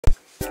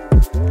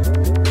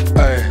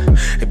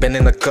Ik ben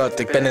in de cut,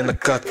 ik ben in de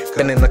cut,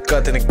 ben in de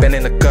cut en ik ben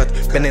in de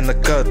cut, ben in de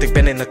cut, ik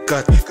ben in de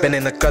cut, ben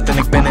in de cut en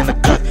ik ben in de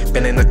cut,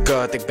 ben in de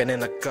cut, ik ben in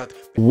de cut.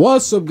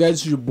 What's up guys,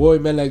 it's your boy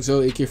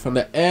Manlikezo, ik here from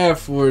the Air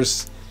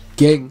Force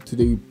Gang.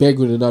 Today we're back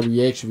with another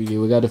reaction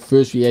video. We got the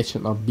first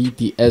reaction on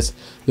BTS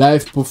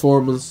live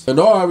performance. And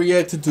now I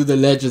reacted to the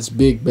Legends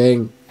Big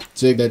Bang.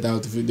 Check that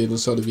out if you didn't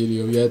saw the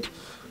video yet.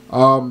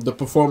 The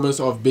performance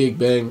of Big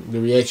Bang, the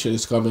reaction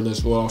is coming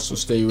as well, so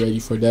stay ready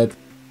for that.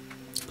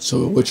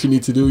 So what you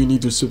need to do, you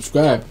need to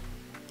subscribe.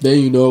 Then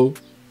you know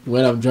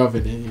when I'm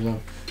dropping it, you know.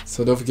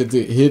 So don't forget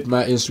to hit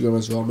my Instagram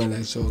as well,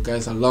 man. So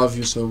guys, I love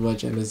you so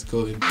much, and let's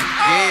go. Let's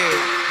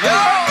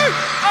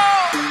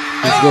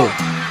go.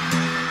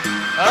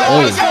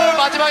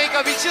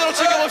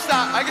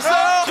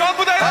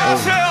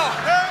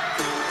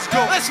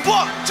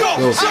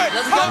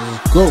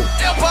 Go.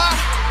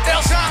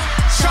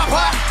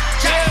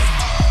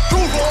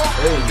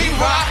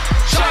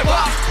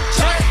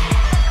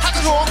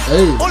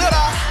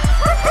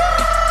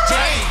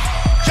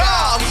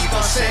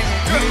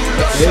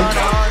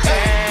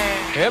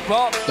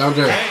 Down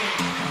there.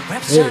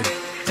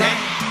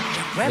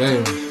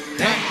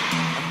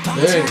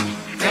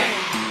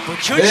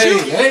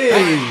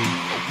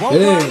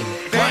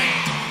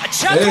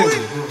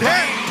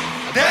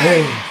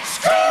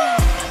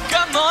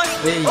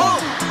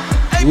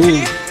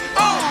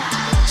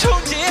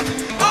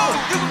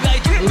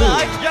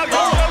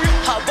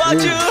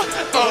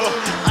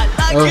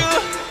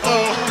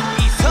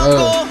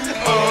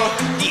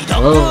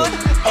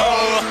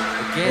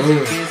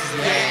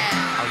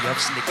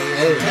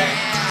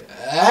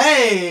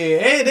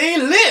 Hey, they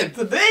lit!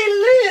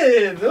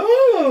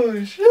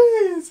 Oh,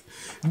 shit!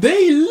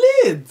 They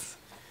lit!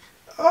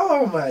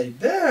 Oh my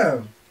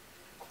damn!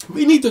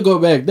 We need to go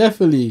back,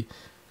 definitely.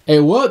 Hey,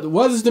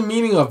 what is the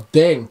meaning of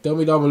dang? Tell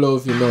me down below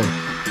if you know.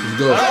 Let's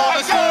go. Hey,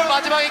 let's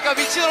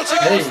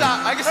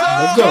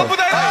go.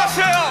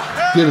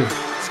 Get it.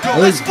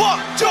 Let's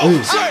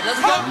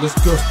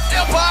go.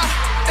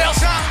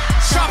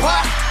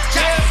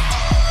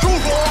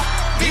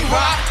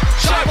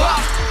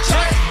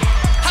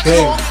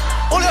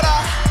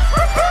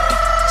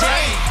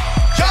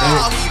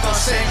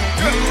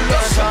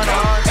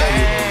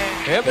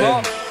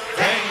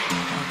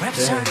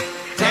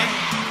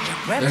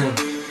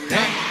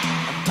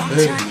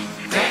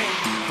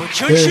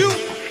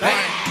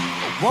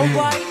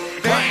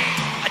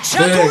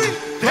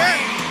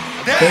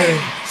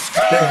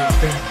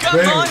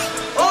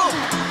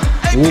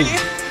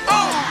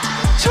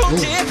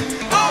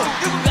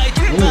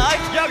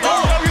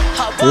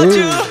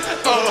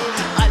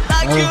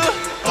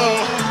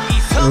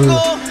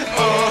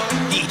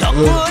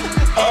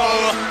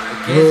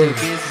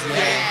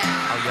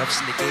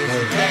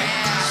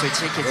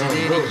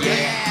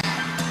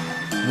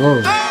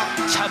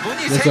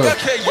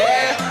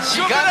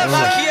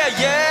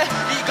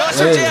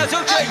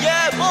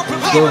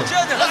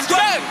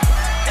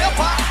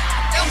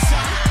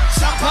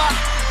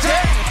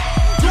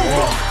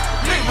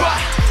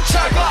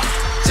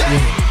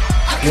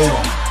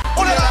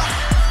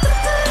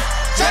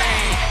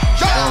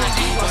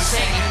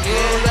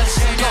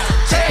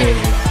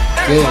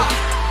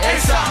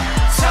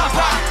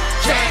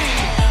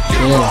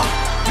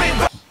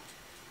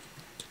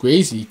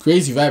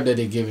 Crazy vibe that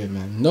they give it,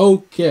 man. No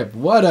cap,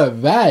 what a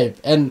vibe.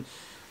 And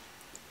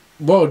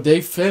bro,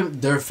 their fan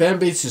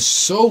base is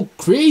so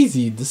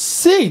crazy. It's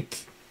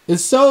sick.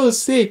 It's so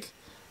sick.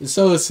 It's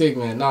so sick,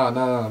 man. No.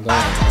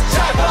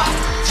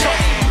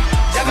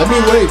 Let me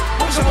wait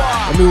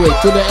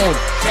to the end.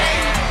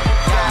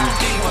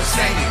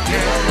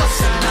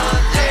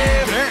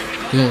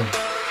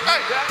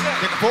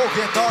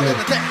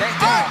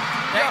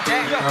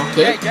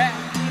 Okay.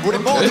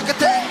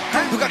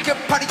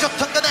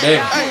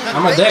 Damn,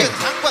 I'm a dang.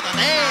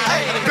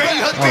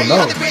 Oh no.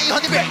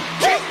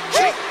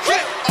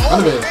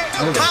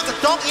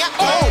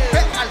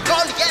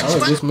 Oh,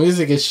 this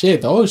music is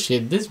shit. Oh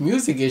shit, this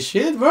music is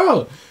shit,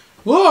 bro.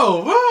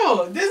 Whoa,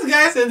 bro. This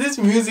guy said this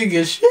music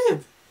is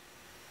shit.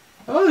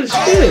 Oh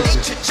shit.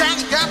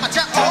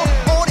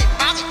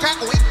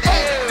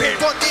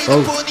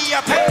 Okay.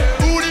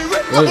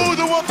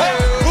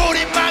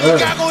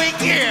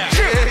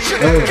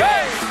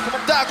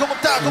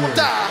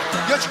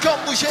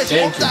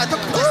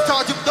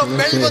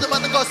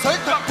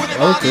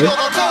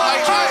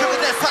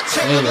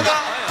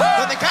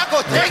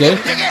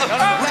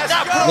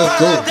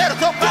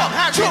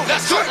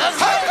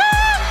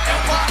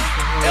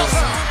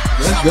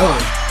 Let's go.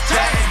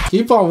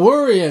 Keep on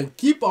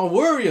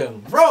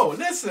worrying. Bro,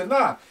 listen,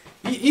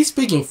 he's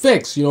speaking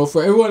facts, you know,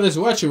 for everyone that's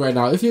watching right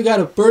now. If you got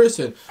a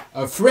person,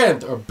 a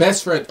friend, or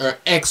best friend, or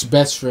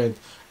ex-best friend,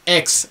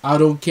 I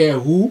don't care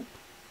who,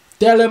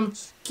 tell him,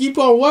 keep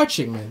on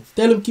watching, man.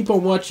 Tell him, keep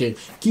on watching.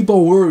 Keep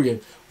on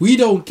worrying. We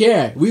don't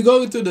care. We're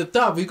going to the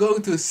top. We're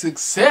going to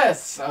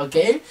success,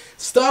 okay?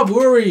 Stop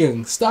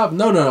worrying. Stop.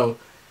 No.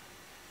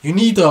 You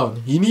need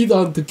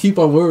on to keep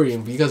on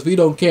worrying because we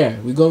don't care.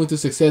 We're going to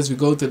success. We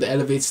go to the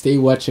elevate. Stay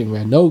watching,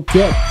 man. No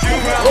cap.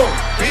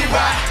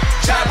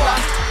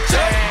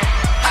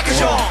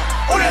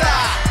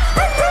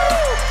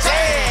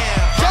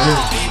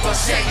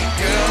 singing,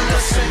 girl,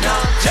 listen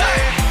up.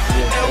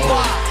 Elba,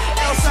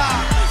 Elsa,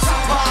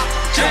 Samba,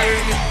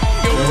 Jane.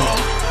 You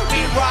roll, we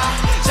rock,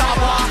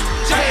 Java,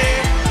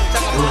 Jane.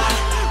 잠깐만,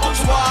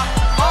 멈춰봐.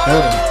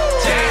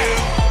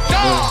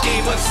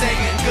 Even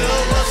singing,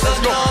 girl,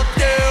 listen up,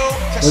 dude.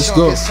 Let's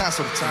go. Let's go.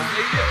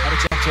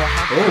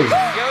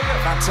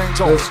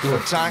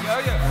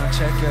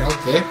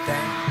 Okay.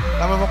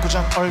 라면 먹고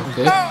잔 얼굴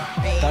Okay.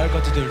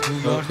 딸거지들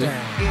두 열대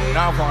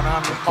나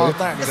원하는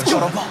어떤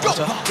것처럼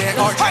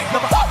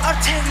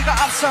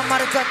얼탱이가 앞서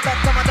말을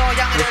떴던 더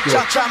양해를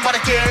쫙쫙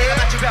말할게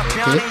주변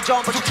편이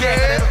좀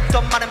부족해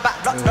또 많은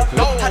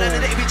발로 다른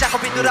애들 입이 자꾸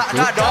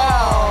비뚤어가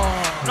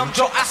너무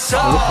좋았어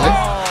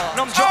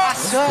너무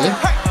좋았어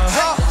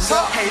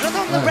헤이러도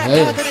없는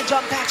래퍼들은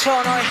좀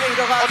닥쳐 너의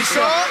헤이러가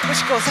어딨어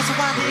멋있고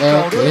사소한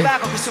이거를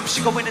막고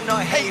숨쉬고 있는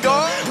너의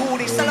헤이러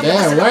우리 살람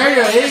Damn, where are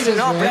your haters,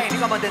 man?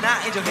 네가 뭔데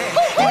나 인정해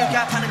이렇게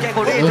파는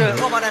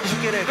개구리들 오만한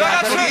죽기를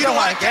그대로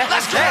이용할게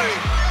Let's go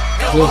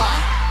일와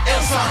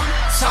일상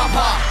삼파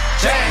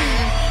제인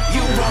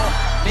유로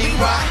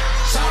니와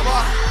삼파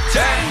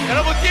제인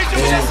여러분 길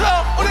준비됐어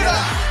우리는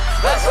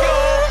Let's go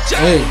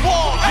제인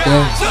one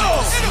two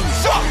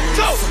let's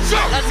go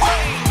삼파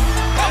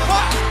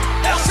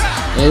일상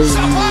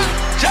삼파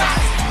제인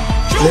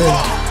유로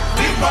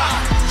니와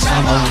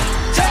삼파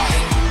제인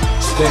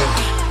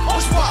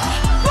오스파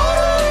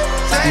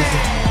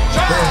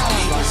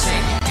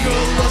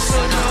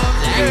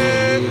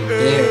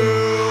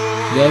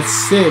That's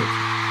sick.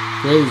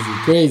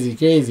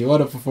 Crazy.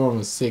 What a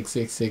performance. Sick.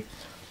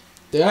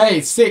 Hey,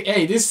 sick.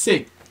 Hey, this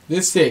sick.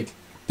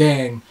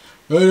 Dang.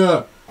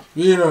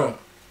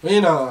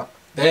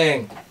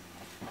 Dang.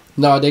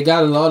 No, they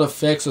got a lot of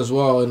effects as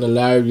well in the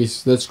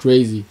lyrics. That's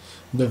crazy.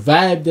 The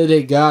vibe that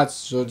they got.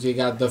 So they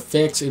got the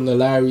effects in the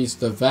lyrics,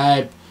 the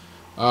vibe,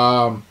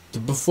 the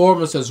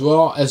performance as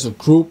well as a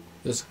group.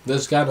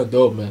 That's kind of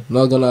dope, man.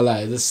 Not gonna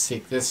lie, that's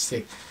sick.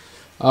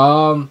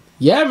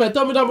 Yeah, man.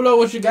 Tell me down below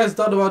what you guys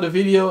thought about the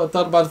video.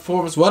 Thought about the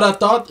performance. What I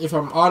thought, if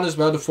I'm honest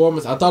about the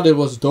performance, I thought it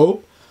was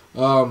dope.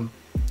 The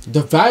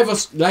vibe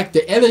was like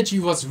the energy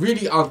was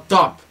really on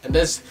top, and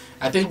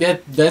I think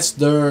that's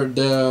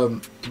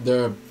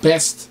the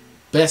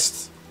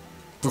best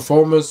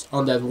performance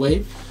on that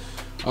way.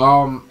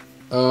 I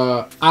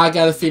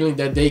got a feeling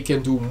that they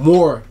can do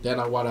more than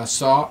what I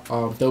saw.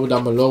 Tell me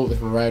down below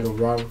if I'm right or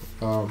wrong.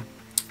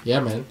 Yeah,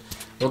 man,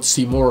 want to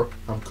see more.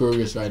 I'm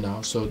curious right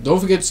now, so don't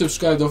forget to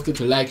subscribe, don't forget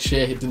to like,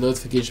 share, hit the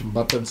notification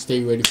button,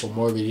 stay ready for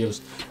more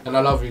videos, and I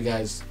love you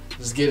guys.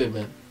 Let's get it,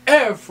 man.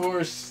 Air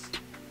Force.